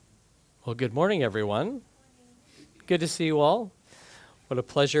Well, good morning, everyone. Good to see you all. What a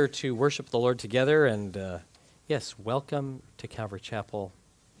pleasure to worship the Lord together. And yes, welcome to Calvary Chapel.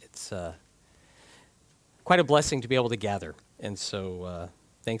 It's quite a blessing to be able to gather. And so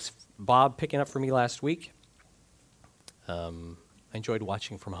thanks, Bob, picking up for me last week. I enjoyed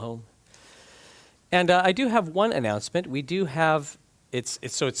watching from home. And I do have one announcement. We do have,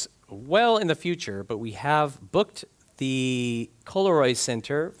 it's well in the future, but we have booked the Coleroy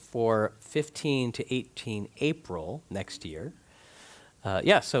Center for 15 to 18 April next year.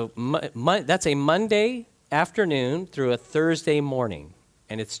 So that's a Monday afternoon through a Thursday morning.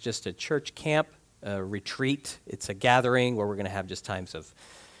 And it's just a church camp, a retreat. It's a gathering where we're going to have just times of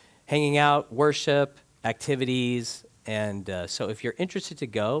hanging out, worship, activities. And so if you're interested to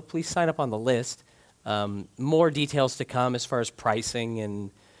go, please sign up on the list. More details to come as far as pricing.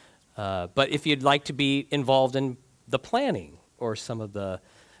 And but if you'd like to be involved in the planning or some of the,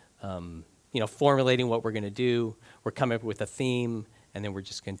 formulating what we're going to do. We're coming up with a theme, and then we're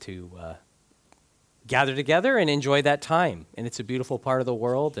just going to gather together and enjoy that time. And it's a beautiful part of the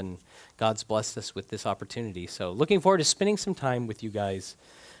world, and God's blessed us with this opportunity. So looking forward to spending some time with you guys,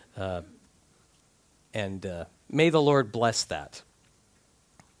 and may the Lord bless that.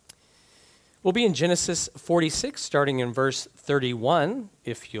 We'll be in Genesis 46, starting in verse 31,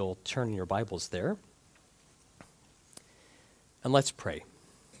 if you'll turn your Bibles there. And let's pray.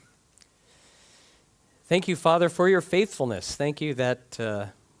 Thank you, Father, for your faithfulness. Thank you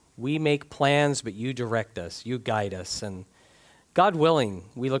that we make plans, but you direct us, you guide us. And God willing,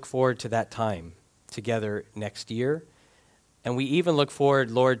 we look forward to that time together next year. And we even look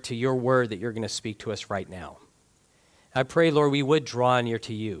forward, Lord, to your word that you're going to speak to us right now. I pray, Lord, we would draw near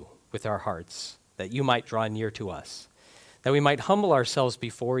to you with our hearts, that you might draw near to us, that we might humble ourselves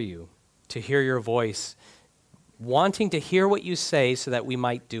before you to hear your voice, wanting to hear what you say so that we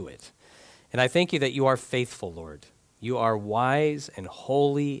might do it. And I thank you that you are faithful, Lord. You are wise and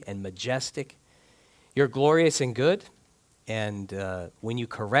holy and majestic. You're glorious and good. And when you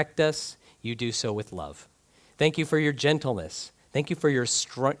correct us, you do so with love. Thank you for your gentleness. Thank you for your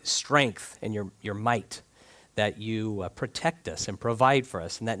strength and your might, that you protect us and provide for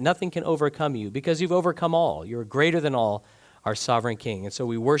us, and that nothing can overcome you because you've overcome all. You're greater than all, our sovereign King. And so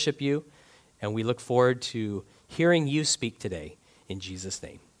we worship you, and we look forward to hearing you speak today. In Jesus'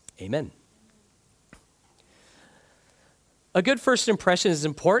 name, amen. A good first impression is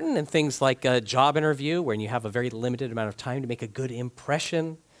important in things like a job interview, when you have a very limited amount of time to make a good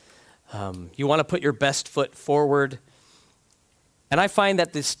impression. You want to put your best foot forward. And I find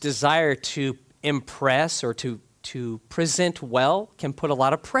that this desire to impress or to present well can put a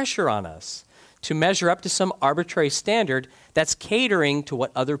lot of pressure on us to measure up to some arbitrary standard that's catering to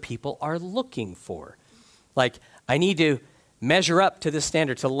what other people are looking for. Like, I need to measure up to this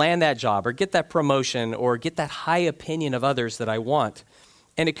standard to land that job or get that promotion or get that high opinion of others that I want.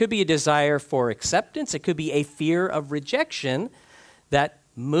 And it could be a desire for acceptance. It could be a fear of rejection that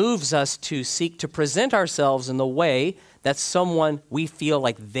moves us to seek to present ourselves in the way that someone we feel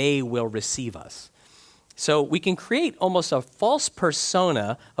like they will receive us. So we can create almost a false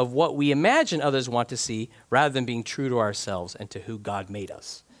persona of what we imagine others want to see rather than being true to ourselves and to who God made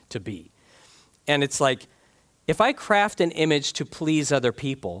us to be. And it's like, if I craft an image to please other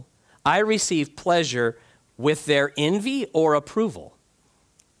people, I receive pleasure with their envy or approval.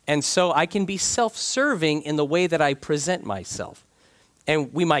 And so I can be self-serving in the way that I present myself.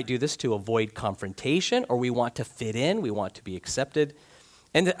 And we might do this to avoid confrontation, or we want to fit in, we want to be accepted.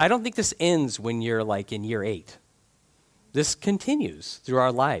 And I don't think this ends when you're like in year 8. This continues through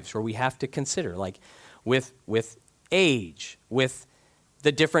our lives where we have to consider, like with age, with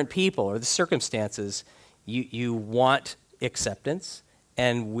the different people or the circumstances, you want acceptance,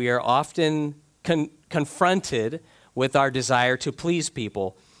 and we are often confronted with our desire to please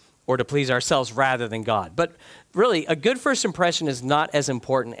people or to please ourselves rather than God. But really, a good first impression is not as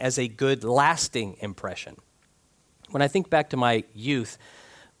important as a good lasting impression. When I think back to my youth,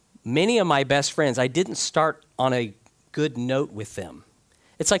 many of my best friends, I didn't start on a good note with them.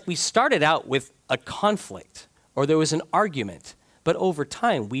 It's like we started out with a conflict or there was an argument, but over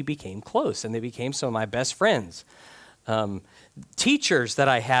time we became close and they became some of my best friends. Teachers that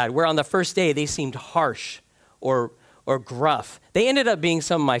I had, where on the first day they seemed harsh or gruff, they ended up being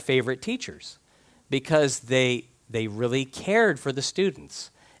some of my favorite teachers because they really cared for the students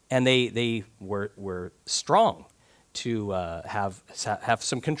and they were strong to have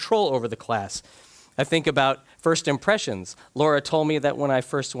some control over the class. I think about first impressions. Laura told me that when I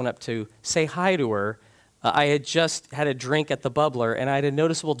first went up to say hi to her, I had just had a drink at the bubbler and I had a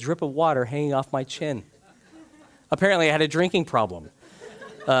noticeable drip of water hanging off my chin. Apparently I had a drinking problem.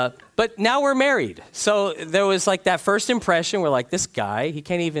 But now we're married. So there was like that first impression. We're like, this guy, he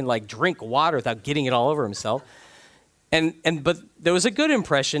can't even like drink water without getting it all over himself. But there was a good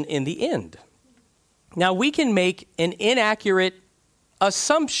impression in the end. Now we can make an inaccurate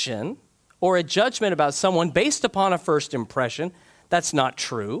assumption or a judgment about someone based upon a first impression that's not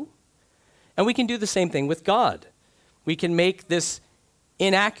true. And we can do the same thing with God. We can make this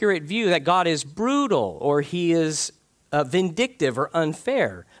inaccurate view that God is brutal or he is vindictive or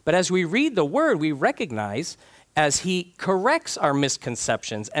unfair. But as we read the word, we recognize as he corrects our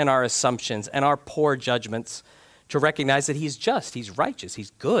misconceptions and our assumptions and our poor judgments to recognize that he's just, he's righteous,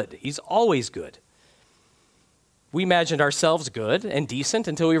 he's good, he's always good. We imagined ourselves good and decent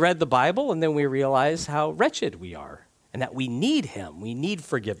until we read the Bible, and then we realized how wretched we are and that we need him. We need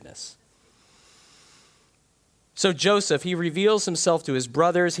forgiveness. So Joseph, he reveals himself to his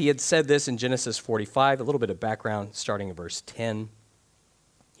brothers. He had said this in Genesis 45, a little bit of background starting in verse 10.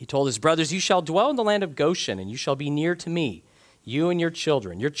 He told his brothers, "You shall dwell in the land of Goshen, and you shall be near to me, you and your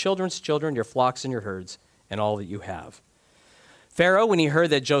children's children, your flocks and your herds, and all that you have." Pharaoh, when he heard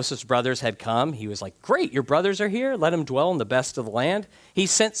that Joseph's brothers had come, he was like, "Great, your brothers are here. Let them dwell in the best of the land." He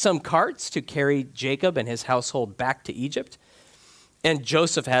sent some carts to carry Jacob and his household back to Egypt. And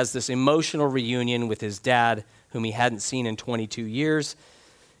Joseph has this emotional reunion with his dad, whom he hadn't seen in 22 years.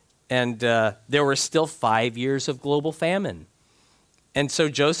 And there were still 5 years of global famine. And so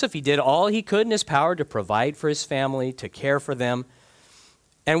Joseph, he did all he could in his power to provide for his family, to care for them.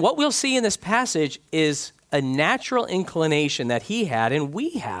 And what we'll see in this passage is a natural inclination that he had and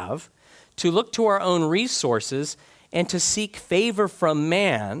we have to look to our own resources and to seek favor from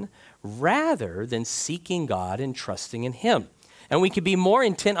man rather than seeking God and trusting in him. And we can be more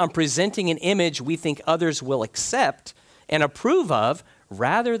intent on presenting an image we think others will accept and approve of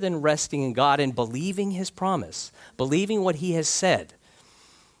rather than resting in God and believing his promise, believing what he has said.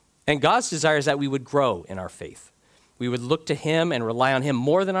 And God's desire is that we would grow in our faith. We would look to him and rely on him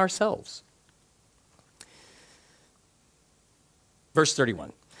more than ourselves. Verse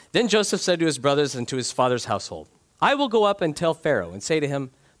 31, "Then Joseph said to his brothers and to his father's household, 'I will go up and tell Pharaoh and say to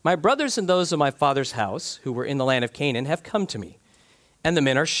him, my brothers and those of my father's house who were in the land of Canaan have come to me. And the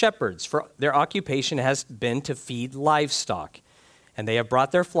men are shepherds, for their occupation has been to feed livestock. And they have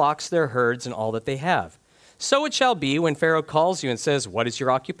brought their flocks, their herds, and all that they have. So it shall be when Pharaoh calls you and says, what is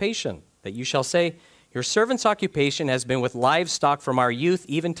your occupation? That you shall say, your servant's occupation has been with livestock from our youth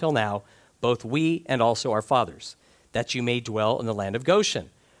even till now, both we and also our fathers, that you may dwell in the land of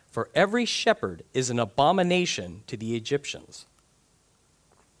Goshen. For every shepherd is an abomination to the Egyptians.'"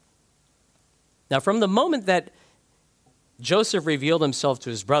 Now, from the moment that Joseph revealed himself to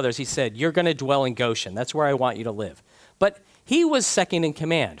his brothers, he said, "You're going to dwell in Goshen. That's where I want you to live." But he was second in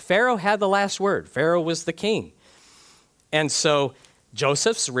command. Pharaoh had the last word. Pharaoh was the king. And so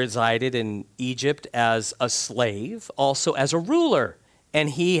Joseph's resided in Egypt as a slave, also as a ruler.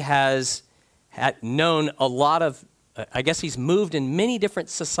 And he had known a lot of, he's moved in many different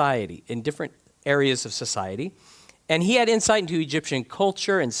in different areas of society. And he had insight into Egyptian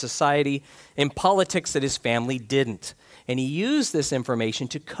culture and society and politics that his family didn't. And he used this information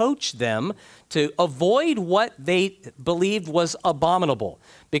to coach them to avoid what they believed was abominable.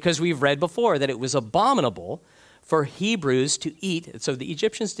 Because we've read before that it was abominable for Hebrews to eat. So the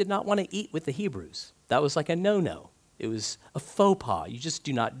Egyptians did not want to eat with the Hebrews. That was like a no-no. It was a faux pas. You just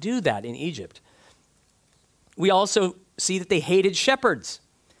do not do that in Egypt. We also see that they hated shepherds.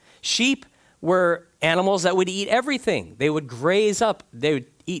 Sheep were animals that would eat everything. They would graze up. They would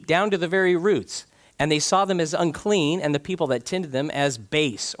eat down to the very roots. And they saw them as unclean and the people that tended them as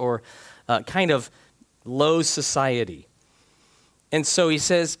base or kind of low society. And so he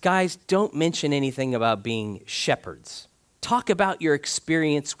says, guys, don't mention anything about being shepherds. Talk about your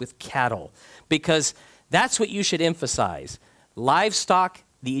experience with cattle because that's what you should emphasize. Livestock,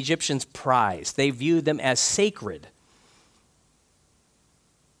 the Egyptians prized. They viewed them as sacred.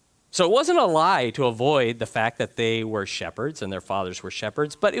 So it wasn't a lie to avoid the fact that they were shepherds and their fathers were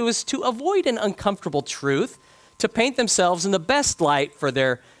shepherds, but it was to avoid an uncomfortable truth, to paint themselves in the best light for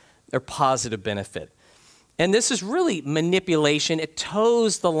their positive benefit. And this is really manipulation. It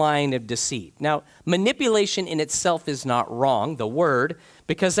toes the line of deceit. Now, manipulation in itself is not wrong, the word,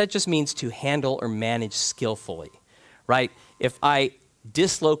 because that just means to handle or manage skillfully, right? If I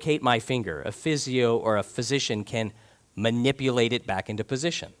dislocate my finger, a physio or a physician can manipulate it back into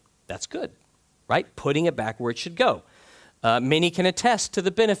position. That's good, right? Putting it back where it should go. Many can attest to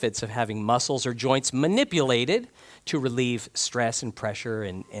the benefits of having muscles or joints manipulated to relieve stress and pressure,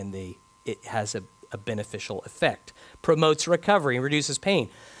 and it has a beneficial effect. Promotes recovery and reduces pain.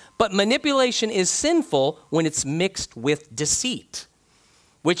 But manipulation is sinful when it's mixed with deceit.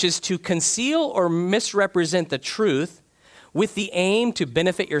 which is to conceal or misrepresent the truth with the aim to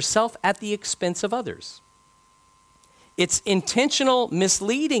benefit yourself at the expense of others. It's intentional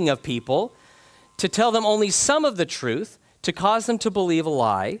misleading of people to tell them only some of the truth, to cause them to believe a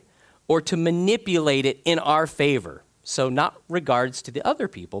lie, or to manipulate it in our favor. So not regards to the other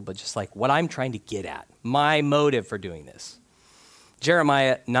people, but just like what I'm trying to get at, my motive for doing this.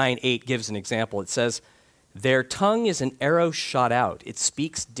 Jeremiah 9:8 gives an example. It says, their tongue is an arrow shot out. It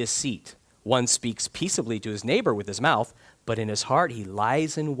speaks deceit. One speaks peaceably to his neighbor with his mouth, but in his heart he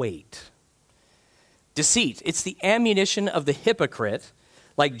lies in wait. Deceit, it's the ammunition of the hypocrite,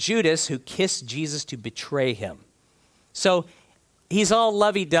 like Judas who kissed Jesus to betray him. So he's all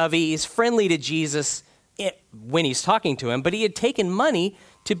lovey-dovey, he's friendly to Jesus when he's talking to him, but he had taken money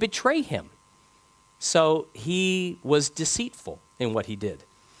to betray him. So he was deceitful in what he did.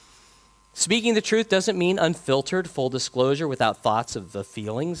 Speaking the truth doesn't mean unfiltered, full disclosure without thoughts of the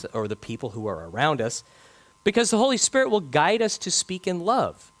feelings or the people who are around us, because the Holy Spirit will guide us to speak in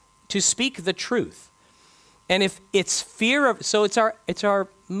love, to speak the truth. And if it's fear of, so it's our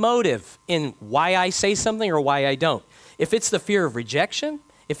motive in why I say something or why I don't. If it's the fear of rejection,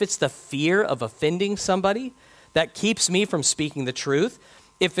 if it's the fear of offending somebody that keeps me from speaking the truth,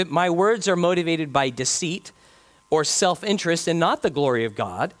 if my words are motivated by deceit or self-interest and not the glory of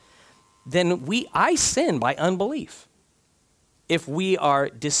God, then I sin by unbelief if we are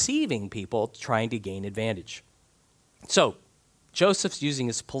deceiving people trying to gain advantage. So Joseph's using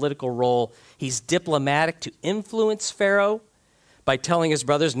his political role. He's diplomatic to influence Pharaoh by telling his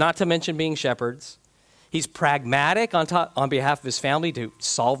brothers not to mention being shepherds. He's pragmatic on behalf of his family to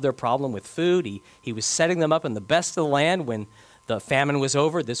solve their problem with food. He was setting them up in the best of the land when the famine was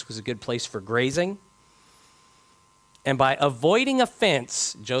over. This was a good place for grazing. And by avoiding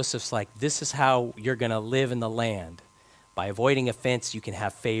offense, Joseph's like, this is how you're going to live in the land. By avoiding offense, you can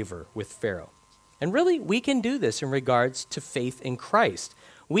have favor with Pharaoh. And really, we can do this in regards to faith in Christ.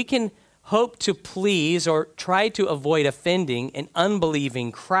 We can hope to please or try to avoid offending an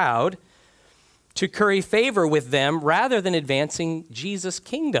unbelieving crowd to curry favor with them rather than advancing Jesus'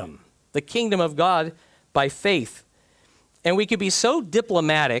 kingdom, the kingdom of God by faith. And we could be so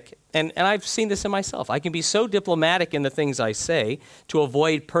diplomatic, and I've seen this in myself. I can be so diplomatic in the things I say to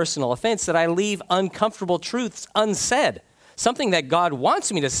avoid personal offense that I leave uncomfortable truths unsaid. Something that God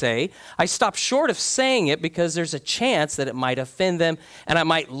wants me to say, I stop short of saying it because there's a chance that it might offend them and I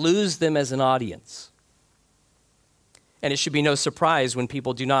might lose them as an audience. And it should be no surprise when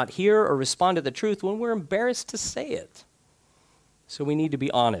people do not hear or respond to the truth when we're embarrassed to say it. So we need to be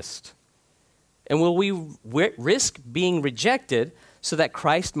honest. And will we risk being rejected so that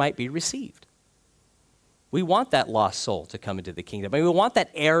Christ might be received? We want that lost soul to come into the kingdom. And we want that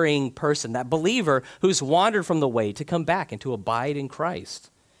erring person, that believer who's wandered from the way to come back and to abide in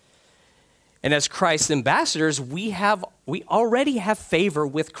Christ. And as Christ's ambassadors, we already have favor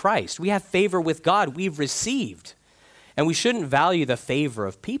with Christ. We have favor with God. We've received. And we shouldn't value the favor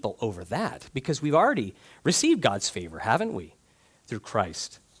of people over that because we've already received God's favor, haven't we? Through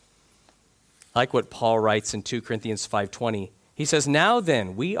Christ. I like what Paul writes in 2 Corinthians 5:20. He says, now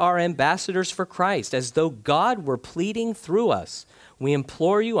then, we are ambassadors for Christ, as though God were pleading through us. We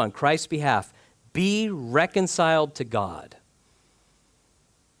implore you on Christ's behalf, be reconciled to God.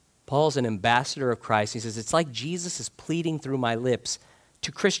 Paul's an ambassador of Christ. He says, it's like Jesus is pleading through my lips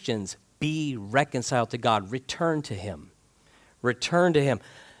to Christians, be reconciled to God. Return to him. Return to him.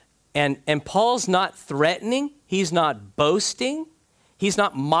 And Paul's not threatening. He's not boasting. He's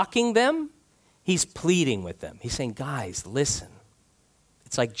not mocking them. He's pleading with them. He's saying, guys, listen.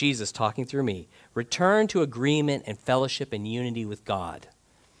 It's like Jesus talking through me. Return to agreement and fellowship and unity with God.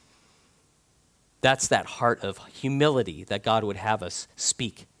 That's that heart of humility that God would have us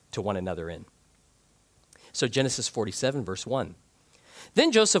speak to one another in. So Genesis 47, verse 1.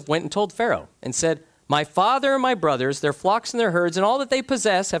 Then Joseph went and told Pharaoh and said, my father and my brothers, their flocks and their herds, and all that they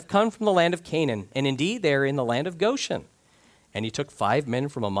possess have come from the land of Canaan, and indeed they are in the land of Goshen. And he took 5 men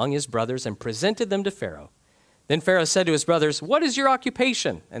from among his brothers and presented them to Pharaoh. Then Pharaoh said to his brothers, what is your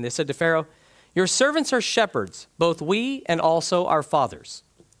occupation? And they said to Pharaoh, your servants are shepherds, both we and also our fathers.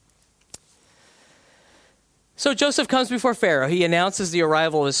 So Joseph comes before Pharaoh. He announces the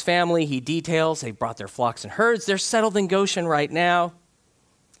arrival of his family. He details they brought their flocks and herds. They're settled in Goshen right now.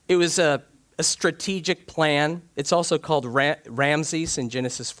 It was a strategic plan. It's also called Ramses in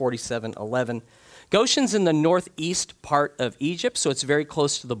Genesis 47:11. Goshen's in the northeast part of Egypt, so it's very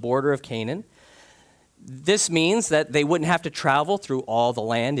close to the border of Canaan. This means that they wouldn't have to travel through all the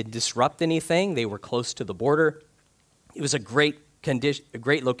land and disrupt anything. They were close to the border. It was a great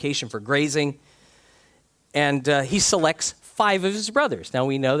location for grazing. And he selects 5 of his brothers. Now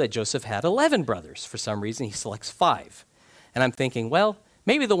we know that Joseph had 11 brothers. For some reason, he selects 5. And I'm thinking, well,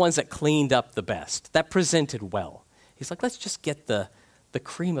 maybe the ones that cleaned up the best, that presented well. He's like, let's just get the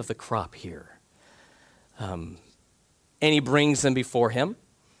cream of the crop here. And he brings them before him.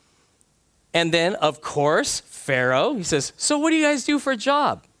 And then, of course, Pharaoh, he says, so what do you guys do for a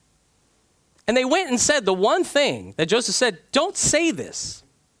job? And they went and said the one thing that Joseph said, don't say this.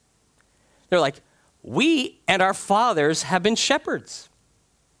 They're like, we and our fathers have been shepherds.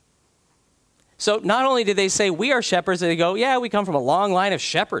 So not only did they say, we are shepherds, they go, yeah, we come from a long line of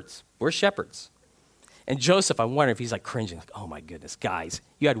shepherds. We're shepherds. And Joseph, I wonder if he's like cringing, like, oh my goodness, guys,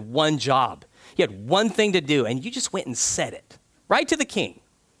 you had one job. You had one thing to do, and you just went and said it right to the king.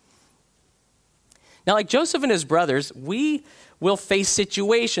 Now, like Joseph and his brothers, we will face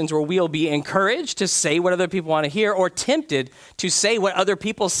situations where we'll be encouraged to say what other people want to hear or tempted to say what other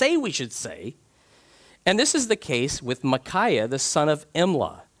people say we should say. And this is the case with Micaiah, the son of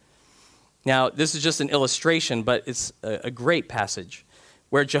Imlah. Now, this is just an illustration, but it's a great passage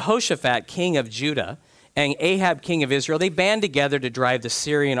where Jehoshaphat, king of Judah, and Ahab, king of Israel, they band together to drive the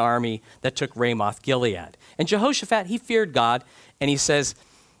Syrian army that took Ramoth Gilead. And Jehoshaphat, he feared God, and he says,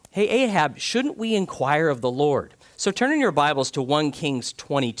 hey, Ahab, shouldn't we inquire of the Lord? So turn in your Bibles to 1 Kings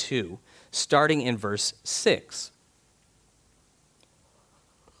 22, starting in verse 6.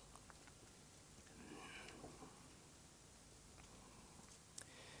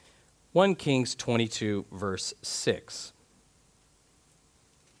 One Kings 22, verse 6.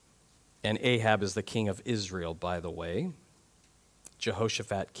 And Ahab is the king of Israel, by the way.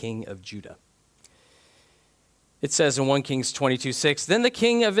 Jehoshaphat, king of Judah. It says in 1 Kings 22:6, then the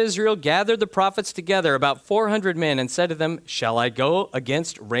king of Israel gathered the prophets together, about 400 men, and said to them, shall I go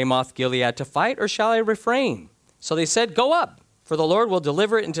against Ramoth Gilead to fight, or shall I refrain? So they said, go up, for the Lord will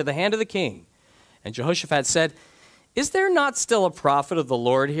deliver it into the hand of the king. And Jehoshaphat said, is there not still a prophet of the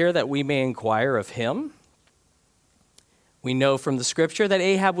Lord here that we may inquire of him? We know from the scripture that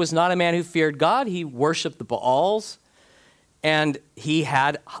Ahab was not a man who feared God. He worshiped the Baals, and he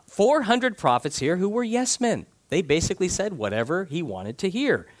had 400 prophets here who were yes men. They basically said whatever he wanted to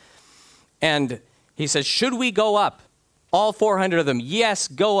hear. And he says, should we go up? All 400 of them, yes,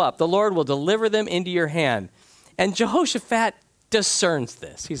 go up. The Lord will deliver them into your hand. And Jehoshaphat discerns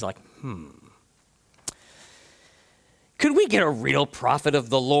this. He's like, could we get a real prophet of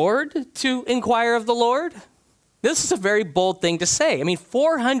the Lord to inquire of the Lord? This is a very bold thing to say. I mean,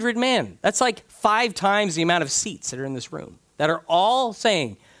 400 men. That's like 5 times the amount of seats that are in this room that are all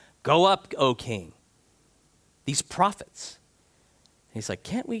saying, go up, O king. These prophets. And he's like,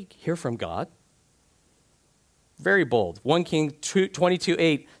 can't we hear from God? Very bold. 1 King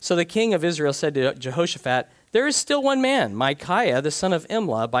 22:8. So the king of Israel said to Jehoshaphat, there is still one man, Micaiah, the son of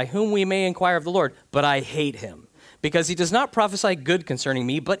Imlah, by whom we may inquire of the Lord, but I hate him, because he does not prophesy good concerning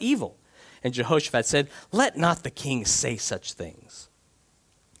me, but evil. And Jehoshaphat said, let not the king say such things.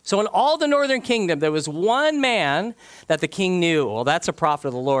 So in all the northern kingdom, there was one man that the king knew. Well, that's a prophet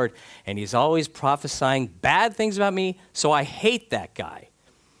of the Lord, and he's always prophesying bad things about me, so I hate that guy.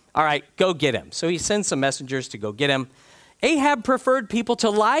 All right, go get him. So he sends some messengers to go get him. Ahab preferred people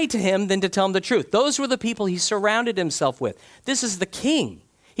to lie to him than to tell him the truth. Those were the people he surrounded himself with. This is the king.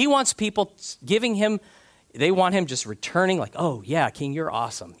 He wants people giving him, they want him just returning like, oh yeah, king, you're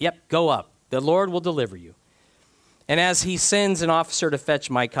awesome. Yep, go up. The Lord will deliver you. And as he sends an officer to fetch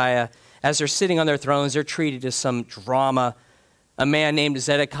Micaiah, as they're sitting on their thrones, they're treated to some drama. A man named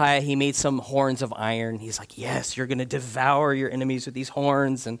Zedekiah, he made some horns of iron. He's like, yes, you're going to devour your enemies with these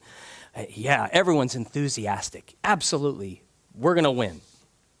horns. And yeah, everyone's enthusiastic. Absolutely. We're going to win.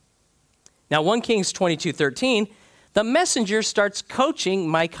 Now, 1 Kings 22:13, the messenger starts coaching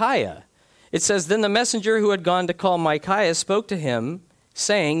Micaiah. It says, then the messenger who had gone to call Micaiah spoke to him,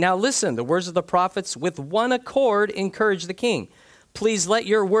 saying, now listen, the words of the prophets with one accord encourage the king. Please let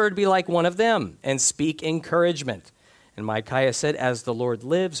your word be like one of them and speak encouragement. And Micaiah said, as the Lord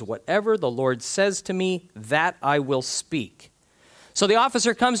lives, whatever the Lord says to me, that I will speak. So the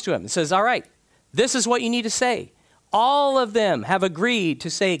officer comes to him and says, all right, this is what you need to say. All of them have agreed to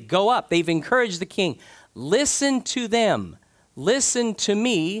say, go up. They've encouraged the king. Listen to them. Listen to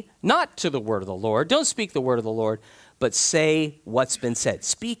me, not to the word of the Lord. Don't speak the word of the Lord, but say what's been said.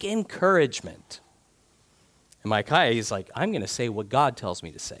 Speak encouragement. And Micaiah, he's like, I'm going to say what God tells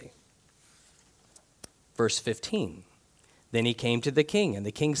me to say. Verse 15. Then he came to the king, and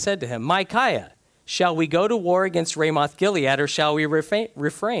the king said to him, Micaiah, shall we go to war against Ramoth Gilead, or shall we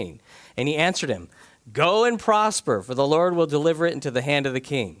refrain? And he answered him, go and prosper, for the Lord will deliver it into the hand of the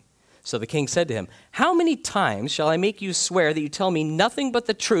king. So the king said to him, how many times shall I make you swear that you tell me nothing but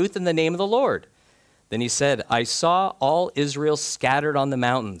the truth in the name of the Lord? Then he said, I saw all Israel scattered on the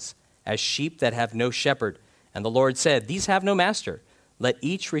mountains, as sheep that have no shepherd. And the Lord said, these have no master. Let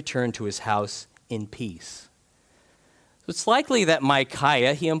each return to his house in peace. So it's likely that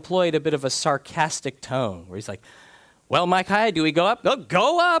Micaiah, he employed a bit of a sarcastic tone, where he's like, well, Micaiah, do we go up?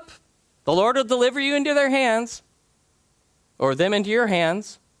 Go up. The Lord will deliver you into their hands, or them into your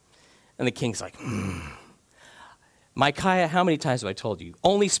hands. And the king's like, Micaiah, how many times have I told you?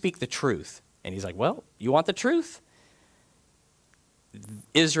 Only speak the truth. And he's like, well, you want the truth?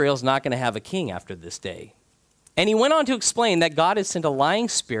 Israel's not going to have a king after this day. And he went on to explain that God had sent a lying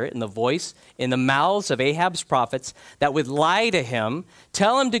spirit in the mouths of Ahab's prophets that would lie to him,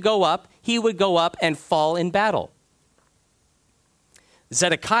 tell him to go up, he would go up and fall in battle.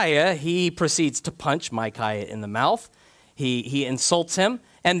 Zedekiah, he proceeds to punch Micaiah in the mouth. He insults him,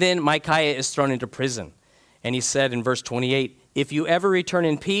 and then Micaiah is thrown into prison. And he said in verse 28, if you ever return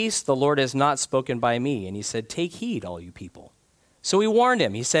in peace, the Lord has not spoken by me. And he said, take heed, all you people. So he warned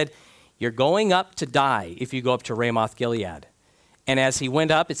him. He said, you're going up to die if you go up to Ramoth Gilead. And as he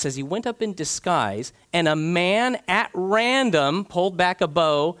went up, it says he went up in disguise, and a man at random pulled back a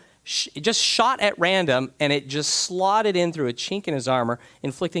bow, just shot at random, and it just slotted in through a chink in his armor,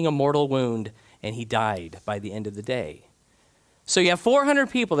 inflicting a mortal wound, and he died by the end of the day. So you have 400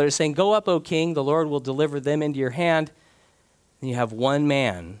 people that are saying, go up, O king, the Lord will deliver them into your hand. And you have one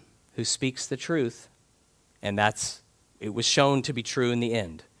man who speaks the truth, and it was shown to be true in the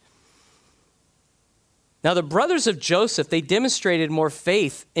end. Now, the brothers of Joseph, they demonstrated more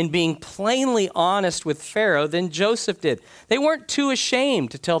faith in being plainly honest with Pharaoh than Joseph did. They weren't too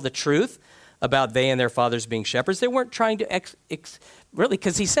ashamed to tell the truth about they and their fathers being shepherds. They weren't trying to, really,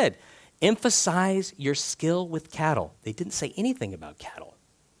 because he said, emphasize your skill with cattle. They didn't say anything about cattle.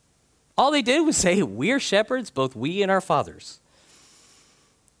 All they did was say, we're shepherds, both we and our fathers.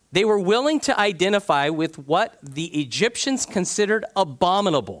 They were willing to identify with what the Egyptians considered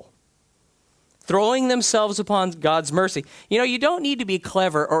abominable, throwing themselves upon God's mercy. You know, you don't need to be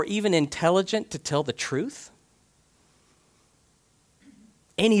clever or even intelligent to tell the truth.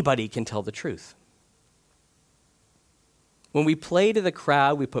 Anybody can tell the truth. When we play to the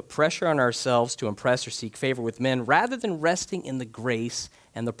crowd, we put pressure on ourselves to impress or seek favor with men rather than resting in the grace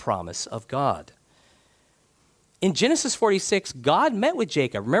and the promise of God. In Genesis 46, God met with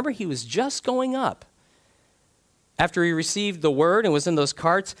Jacob. Remember, he was just going up. After he received the word and was in those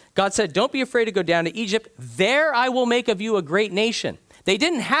carts, God said, don't be afraid to go down to Egypt. There I will make of you a great nation. They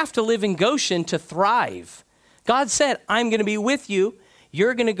didn't have to live in Goshen to thrive. God said, I'm going to be with you.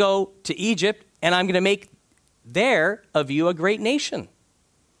 You're going to go to Egypt, and I'm going to make there of you a great nation.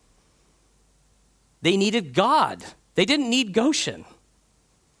 They needed God. They didn't need Goshen.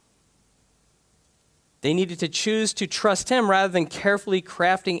 They needed to choose to trust him rather than carefully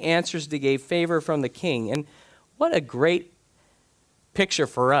crafting answers to gain favor from the king. And what a great picture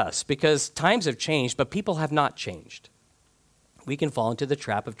for us, because times have changed, but people have not changed. We can fall into the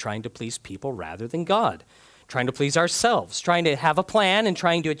trap of trying to please people rather than God, trying to please ourselves, trying to have a plan and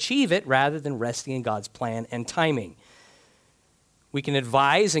trying to achieve it rather than resting in God's plan and timing. We can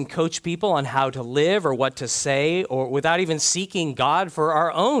advise and coach people on how to live or what to say, or without even seeking God for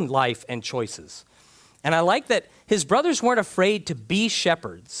our own life and choices. And I like that his brothers weren't afraid to be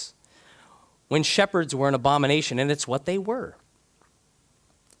shepherds when shepherds were an abomination, and it's what they were.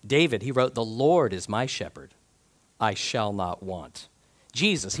 David, he wrote, the Lord is my shepherd. I shall not want.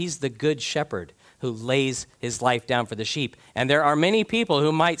 Jesus, he's the good shepherd who lays his life down for the sheep. And there are many people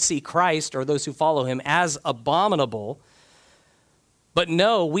who might see Christ or those who follow him as abominable. But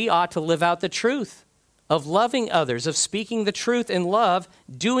no, we ought to live out the truth of loving others, of speaking the truth in love,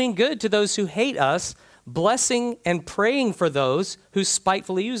 doing good to those who hate us, blessing and praying for those who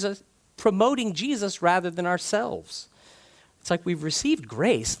spitefully use us, promoting Jesus rather than ourselves. It's like we've received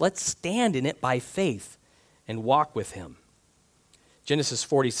grace. Let's stand in it by faith and walk with him. Genesis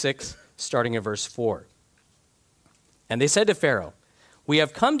 46, starting in verse 4. And they said to Pharaoh, we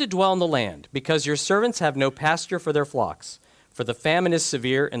have come to dwell in the land because your servants have no pasture for their flocks, for the famine is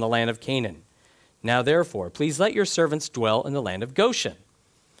severe in the land of Canaan. Now therefore, please let your servants dwell in the land of Goshen.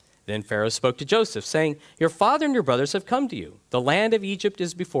 Then Pharaoh spoke to Joseph, saying, your father and your brothers have come to you. The land of Egypt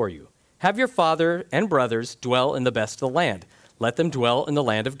is before you. Have your father and brothers dwell in the best of the land. Let them dwell in the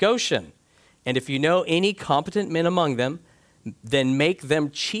land of Goshen. And if you know any competent men among them, then make them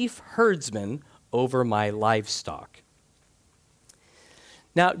chief herdsmen over my livestock.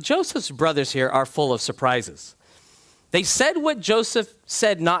 Now, Joseph's brothers here are full of surprises. They said what Joseph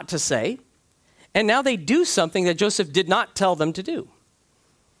said not to say, and now they do something that Joseph did not tell them to do.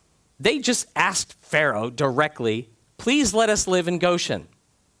 They just asked Pharaoh directly, please let us live in Goshen.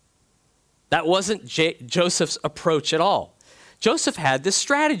 That wasn't Joseph's approach at all. Joseph had this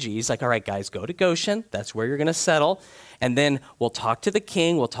strategy. He's like, all right, guys, go to Goshen. That's where you're going to settle. And then we'll talk to the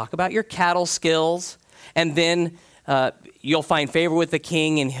king. We'll talk about your cattle skills. And then you'll find favor with the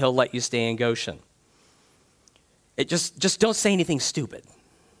king, and he'll let you stay in Goshen. Just don't say anything stupid.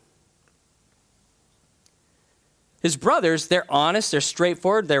 His brothers, they're honest, they're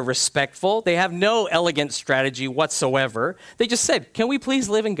straightforward, they're respectful. They have no elegant strategy whatsoever. They just said, can we please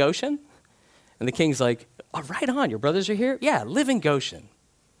live in Goshen? And the king's like, oh, right on, your brothers are here? Yeah, live in Goshen.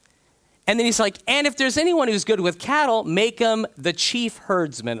 And then he's like, and if there's anyone who's good with cattle, make him the chief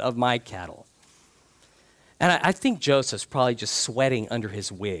herdsman of my cattle. And I think Joseph's probably just sweating under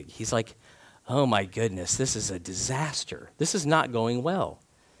his wig. He's like, oh my goodness, this is a disaster. This is not going well.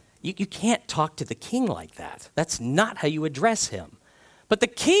 You can't talk to the king like that. That's not how you address him. But the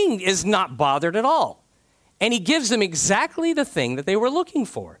king is not bothered at all. And he gives them exactly the thing that they were looking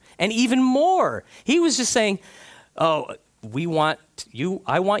for. And even more. He was just saying, oh, I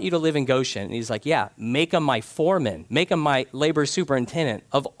want you to live in Goshen. And he's like, yeah, make him my foreman. Make him my labor superintendent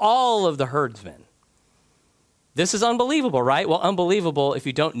of all of the herdsmen. This is unbelievable, right? Well, unbelievable if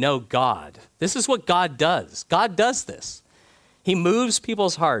you don't know God. This is what God does. God does this. He moves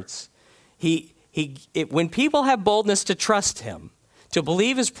people's hearts. When people have boldness to trust him, to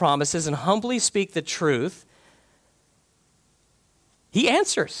believe his promises and humbly speak the truth, he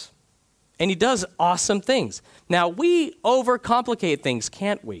answers. And he does awesome things. Now, we overcomplicate things,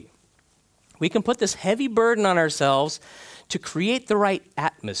 can't we? We can put this heavy burden on ourselves to create the right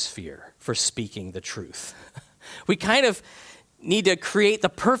atmosphere for speaking the truth. We kind of need to create the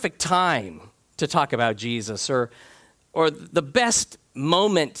perfect time to talk about Jesus, or the best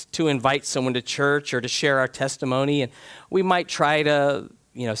moment to invite someone to church or to share our testimony. And we might try to,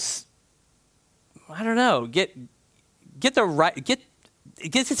 get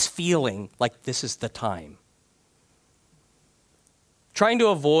this feeling like this is the time. Trying to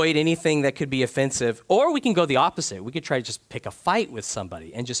avoid anything that could be offensive. Or we can go the opposite. We could try to just pick a fight with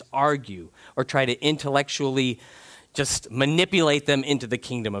somebody and just argue, or try to intellectually just manipulate them into the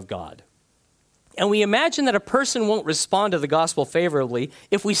kingdom of God. And we imagine that a person won't respond to the gospel favorably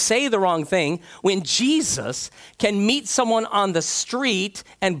if we say the wrong thing, when Jesus can meet someone on the street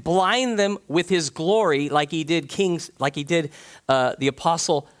and blind them with his glory, like he did the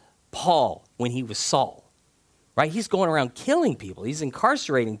apostle Paul when he was Saul. Right? He's going around killing people. He's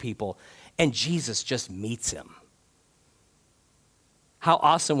incarcerating people, and Jesus just meets him. How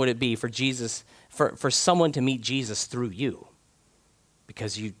awesome would it be for someone to meet Jesus through you,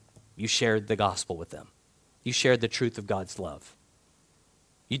 because you shared the gospel with them. You shared the truth of God's love.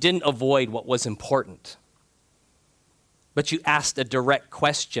 You didn't avoid what was important, but you asked a direct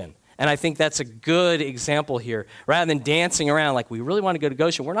question. And I think that's a good example here. Rather than dancing around like we really want to go to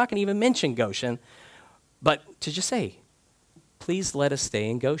Goshen, we're not going to even mention Goshen, but to just say, please let us stay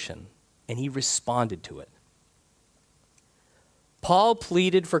in Goshen. And he responded to it. Paul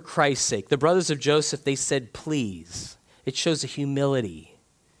pleaded for Christ's sake. The brothers of Joseph, they said, please. It shows a humility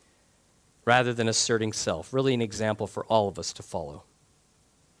rather than asserting self. Really an example for all of us to follow.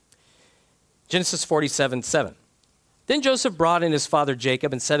 Genesis 47:7. Then Joseph brought in his father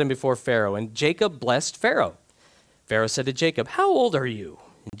Jacob and set him before Pharaoh, and Jacob blessed Pharaoh. Pharaoh said to Jacob, how old are you?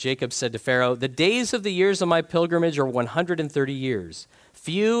 And Jacob said to Pharaoh, the days of the years of my pilgrimage are 130 years.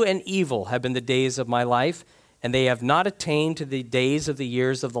 Few and evil have been the days of my life, and they have not attained to the days of the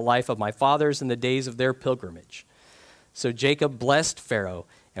years of the life of my fathers and the days of their pilgrimage. So Jacob blessed Pharaoh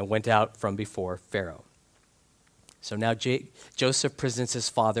and went out from before Pharaoh. So now Joseph presents his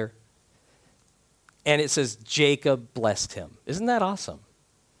father, and it says Jacob blessed him. Isn't that awesome?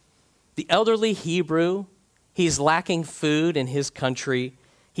 The elderly Hebrew, he's lacking food in his country.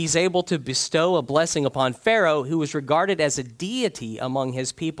 He's able to bestow a blessing upon Pharaoh, who was regarded as a deity among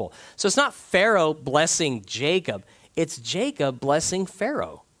his people. So it's not Pharaoh blessing Jacob, it's Jacob blessing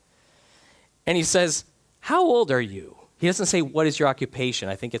Pharaoh. And he says, how old are you? He doesn't say, what is your occupation?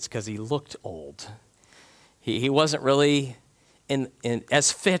 I think it's because he looked old. He wasn't really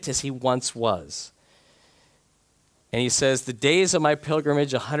as fit as he once was. And he says, the days of my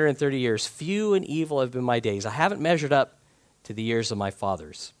pilgrimage, 130 years, few and evil have been my days. I haven't measured up to the years of my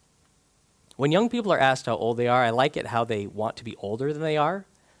fathers. When young people are asked how old they are, I like it how they want to be older than they are.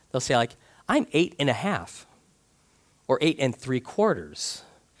 They'll say like, I'm 8.5, or 8 3/4,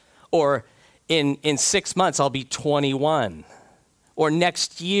 or in 6 months I'll be 21, or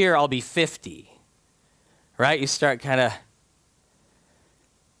next year I'll be 50, right? You start kind of,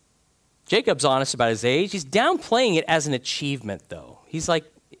 Jacob's honest about his age. He's downplaying it as an achievement though. He's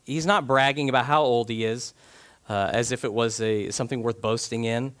not bragging about how old he is, as if it was something worth boasting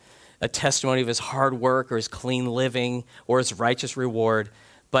in. a testimony of his hard work or his clean living or his righteous reward.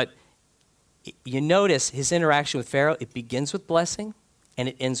 But you notice his interaction with Pharaoh, it begins with blessing and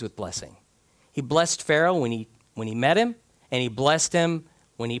it ends with blessing. He blessed Pharaoh when he met him, and he blessed him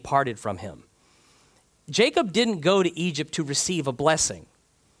when he parted from him. Jacob didn't go to Egypt to receive a blessing.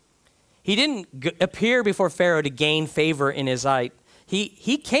 He didn't appear before Pharaoh to gain favor in his sight.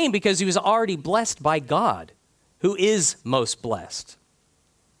 He came because he was already blessed by God, who is most blessed.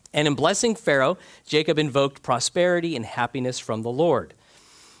 And in blessing Pharaoh, Jacob invoked prosperity and happiness from the Lord.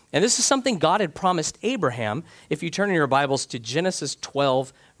 And this is something God had promised Abraham. If you turn in your Bibles to Genesis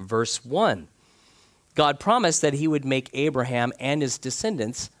 12, verse 1, God promised that he would make Abraham and his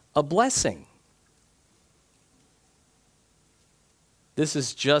descendants a blessing. This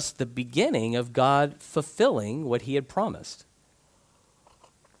is just the beginning of God fulfilling what he had promised.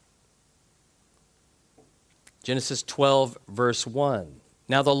 Genesis 12, verse 1.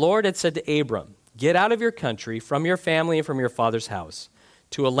 Now the Lord had said to Abram, "Get out of your country, from your family, and from your father's house,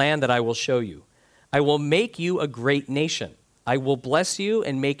 to a land that I will show you. I will make you a great nation. I will bless you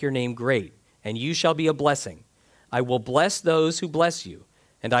and make your name great, and you shall be a blessing. I will bless those who bless you,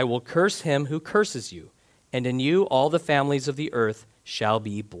 and I will curse him who curses you. And in you all the families of the earth shall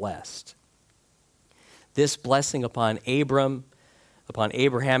be blessed." This blessing upon Abraham,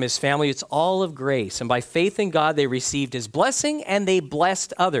 his family, it's all of grace. And by faith in God, they received his blessing and they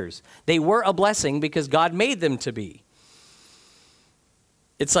blessed others. They were a blessing because God made them to be.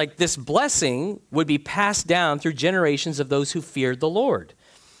 It's like this blessing would be passed down through generations of those who feared the Lord.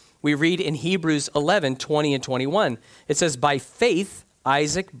 We read in Hebrews 11, 20 and 21, it says, "By faith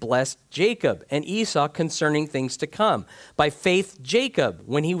Isaac blessed Jacob and Esau concerning things to come. By faith Jacob,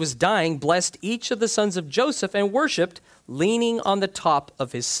 when he was dying, blessed each of the sons of Joseph and worshipped, leaning on the top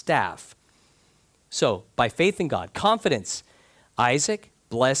of his staff." So, by faith in God, confidence, Isaac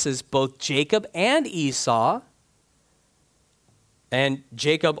blesses both Jacob and Esau, and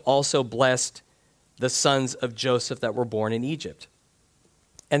Jacob also blessed the sons of Joseph that were born in Egypt.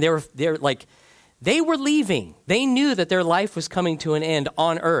 And they were leaving. They knew that their life was coming to an end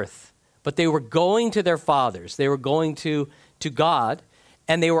on earth, but they were going to their fathers. They were going to God,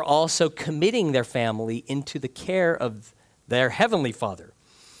 and they were also committing their family into the care of their heavenly Father.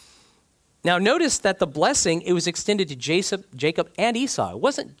 Now notice that the blessing, it was extended to Jacob and Esau. It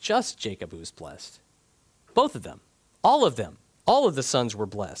wasn't just Jacob who was blessed. Both of them, all of the sons were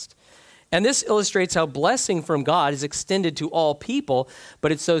blessed. And this illustrates how blessing from God is extended to all people,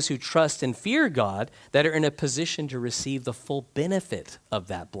 but it's those who trust and fear God that are in a position to receive the full benefit of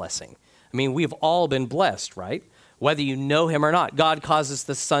that blessing. I mean, we've all been blessed, right? Whether you know him or not. God causes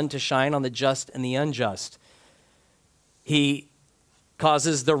the sun to shine on the just and the unjust. He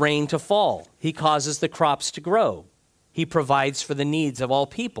causes the rain to fall. He causes the crops to grow. He provides for the needs of all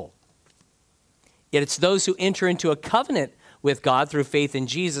people. Yet it's those who enter into a covenant with God through faith in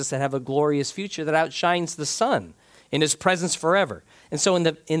Jesus that have a glorious future that outshines the sun in his presence forever. And so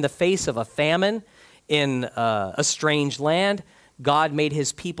in the face of a famine, in a strange land, God made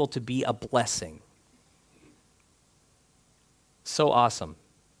his people to be a blessing. So awesome.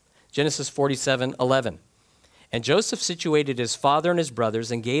 Genesis 47:11. "And Joseph situated his father and his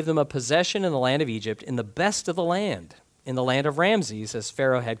brothers and gave them a possession in the land of Egypt, in the best of the land, in the land of Ramses, as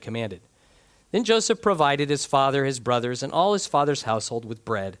Pharaoh had commanded. Then Joseph provided his father, his brothers, and all his father's household with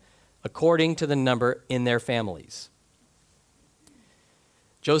bread, according to the number in their families."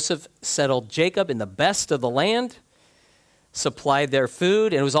 Joseph settled Jacob in the best of the land, supplied their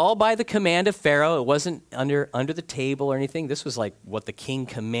food, and it was all by the command of Pharaoh. It wasn't under the table or anything. This was like what the king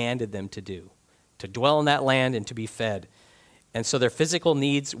commanded them to do, to dwell in that land and to be fed. And so their physical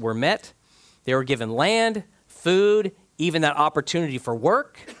needs were met. They were given land, food, even that opportunity for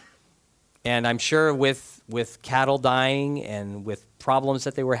work. And I'm sure with cattle dying and with problems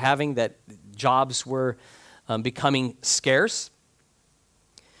that they were having, that jobs were becoming scarce.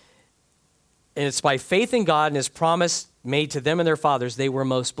 And it's by faith in God and his promise made to them and their fathers, they were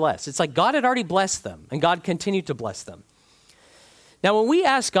most blessed. It's like God had already blessed them, and God continued to bless them. Now, when we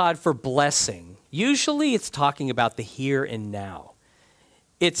ask God for blessing, usually it's talking about the here and now.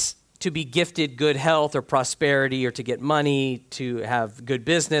 It's to be gifted good health or prosperity, or to get money, to have good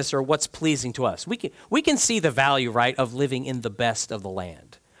business, or what's pleasing to us. We can see the value, right, of living in the best of the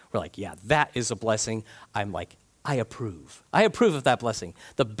land. We're like, yeah, that is a blessing. I'm like, I approve. I approve of that blessing,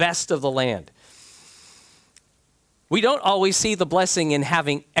 the best of the land. We don't always see the blessing in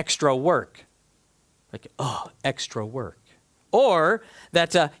having extra work. Like, oh, extra work. Or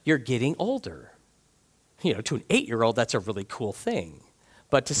that you're getting older. You know, to an 8-year-old, that's a really cool thing.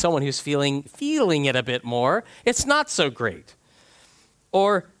 But to someone who's feeling it a bit more, it's not so great.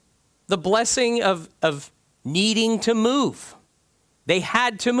 Or the blessing of needing to move. They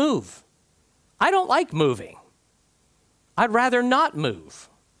had to move. I don't like moving. I'd rather not move.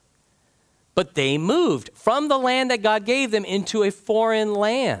 But they moved from the land that God gave them into a foreign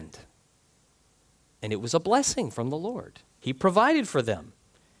land. And it was a blessing from the Lord. He provided for them.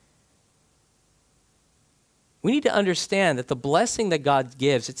 We need to understand that the blessing that God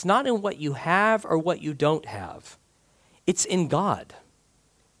gives, it's not in what you have or what you don't have. It's in God.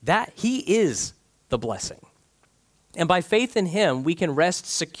 That He is the blessing. And by faith in Him, we can rest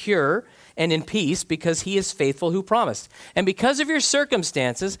secure and in peace because He is faithful who promised. And because of your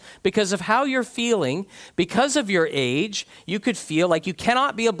circumstances, because of how you're feeling, because of your age, you could feel like you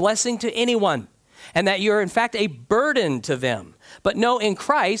cannot be a blessing to anyone and that you're in fact a burden to them. But no, in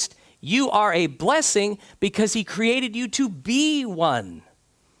Christ, you are a blessing because He created you to be one.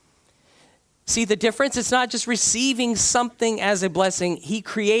 See the difference? It's not just receiving something as a blessing. He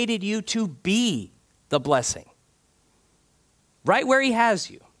created you to be the blessing. Right where He has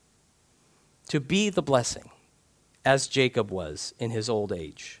you. To be the blessing, as Jacob was in his old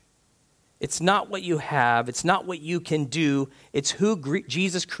age. It's not what you have. It's not what you can do. It's who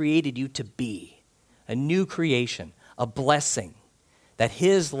Jesus created you to be. A new creation, a blessing, that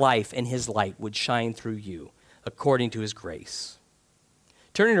His life and His light would shine through you according to His grace.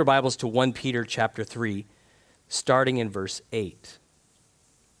 Turn in your Bibles to 1 Peter chapter 3, starting in verse 8.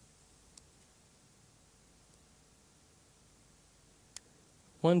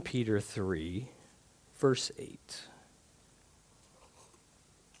 One Peter 3, verse 8.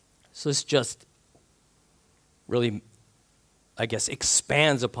 So this just really, I guess,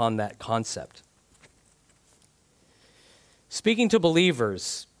 expands upon that concept. Speaking to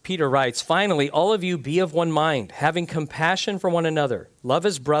believers, Peter writes, "Finally, all of you be of one mind, having compassion for one another. Love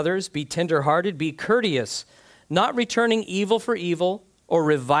as brothers, be tenderhearted, be courteous, not returning evil for evil or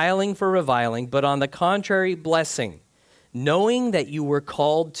reviling for reviling, but on the contrary, blessing, knowing that you were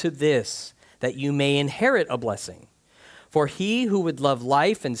called to this, that you may inherit a blessing. For he who would love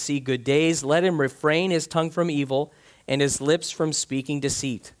life and see good days, let him refrain his tongue from evil and his lips from speaking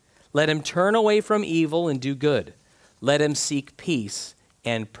deceit. Let him turn away from evil and do good. Let him seek peace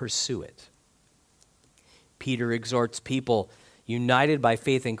and pursue it." Peter exhorts people united by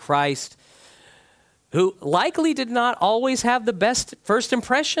faith in Christ who likely did not always have the best first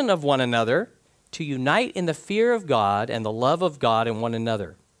impression of one another to unite in the fear of God and the love of God in one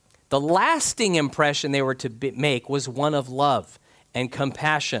another. The lasting impression they were to make was one of love and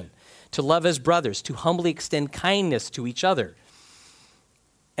compassion, to love as brothers, to humbly extend kindness to each other.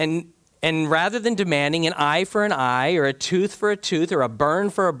 And rather than demanding an eye for an eye or a tooth for a tooth or a burn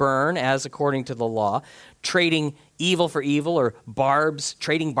for a burn, as according to the law, trading evil for evil or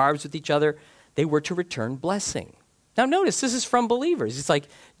trading barbs with each other, they were to return blessing. Now notice, this is from believers. It's like,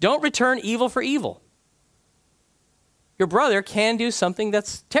 don't return evil for evil. Your brother can do something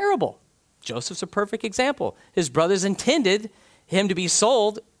that's terrible. Joseph's a perfect example. His brothers intended him to be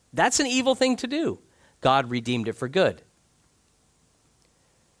sold. That's an evil thing to do. God redeemed it for good.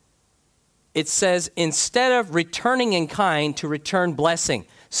 It says, instead of returning in kind, to return blessing.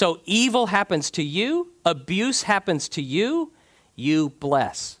 So evil happens to you, abuse happens to you, you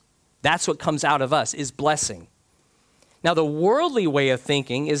bless. That's what comes out of us, is blessing. Now, the worldly way of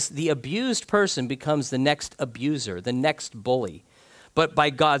thinking is the abused person becomes the next abuser, the next bully. But by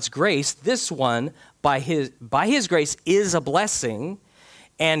God's grace, this one, by his grace, is a blessing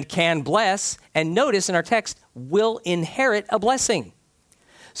and can bless. And notice in our text, will inherit a blessing.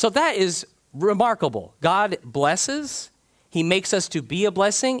 So that is remarkable. God blesses. He makes us to be a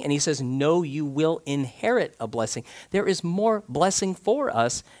blessing. And He says, no, you will inherit a blessing. There is more blessing for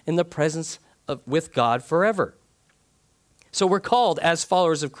us in the presence with God forever. So we're called as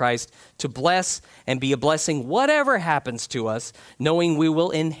followers of Christ to bless and be a blessing whatever happens to us, knowing we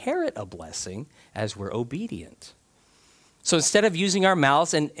will inherit a blessing as we're obedient. So instead of using our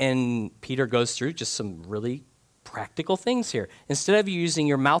mouths, and Peter goes through just some really practical things here. Instead of using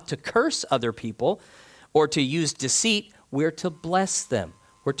your mouth to curse other people or to use deceit, we're to bless them.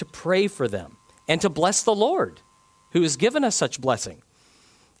 We're to pray for them and to bless the Lord who has given us such blessing.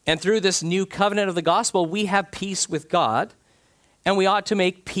 And through this new covenant of the gospel, we have peace with God. And we ought to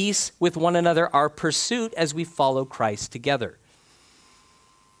make peace with one another our pursuit as we follow Christ together.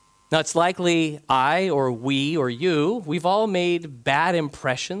 Now, it's likely I or we or you, we've all made bad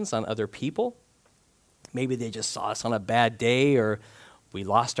impressions on other people. Maybe they just saw us on a bad day, or we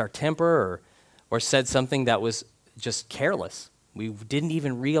lost our temper, or said something that was just careless. We didn't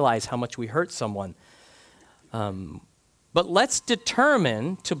even realize how much we hurt someone. But let's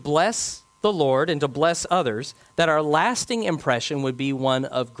determine to bless the Lord and to bless others, that our lasting impression would be one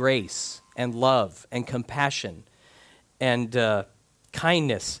of grace and love and compassion and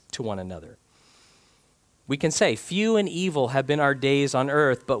kindness to one another. We can say, few and evil have been our days on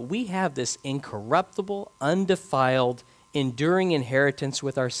earth, but we have this incorruptible, undefiled, enduring inheritance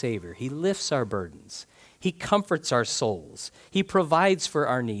with our Savior. He lifts our burdens. He comforts our souls. He provides for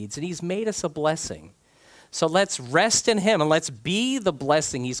our needs, and he's made us a blessing. So let's rest in him, and let's be the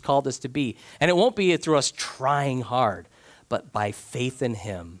blessing he's called us to be. And it won't be through us trying hard, but by faith in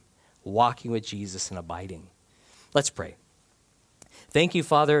him, walking with Jesus and abiding. Let's pray. Thank you,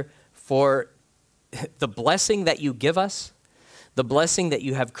 Father, for the blessing that you give us, the blessing that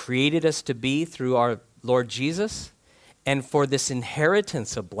you have created us to be through our Lord Jesus, and for this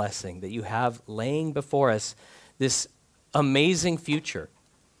inheritance of blessing that you have laying before us, this amazing future.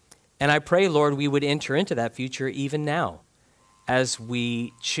 And I pray, Lord, we would enter into that future even now as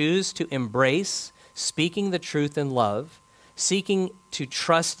we choose to embrace speaking the truth in love, seeking to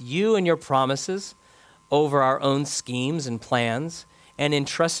trust you and your promises over our own schemes and plans, and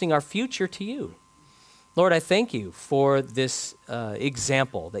entrusting our future to you. Lord, I thank you for this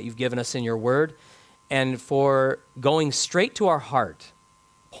example that you've given us in your word and for going straight to our heart,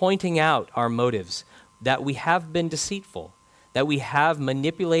 pointing out our motives, that we have been deceitful, that we have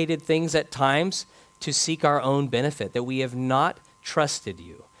manipulated things at times to seek our own benefit, that we have not trusted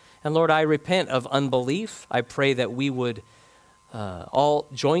you. And Lord, I repent of unbelief. I pray that we would all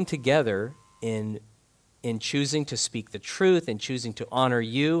join together in choosing to speak the truth and choosing to honor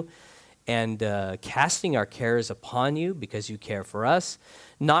you and casting our cares upon you because you care for us,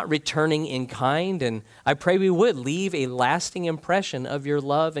 not returning in kind. And I pray we would leave a lasting impression of your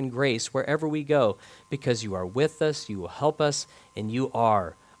love and grace wherever we go because you are with us, you will help us, and you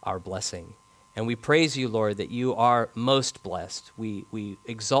are our blessing. And we praise you, Lord, that you are most blessed. We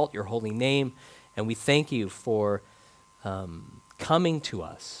exalt your holy name, and we thank you for coming to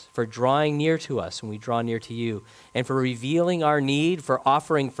us, for drawing near to us when we draw near to you, and for revealing our need, for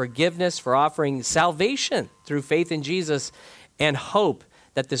offering forgiveness, for offering salvation through faith in Jesus, and hope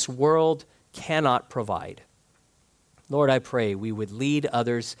that this world cannot provide. Lord, I pray we would lead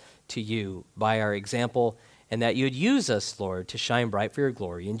others to you by our example, and that you would use us, Lord, to shine bright for your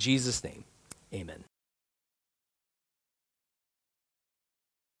glory. In Jesus' name, amen.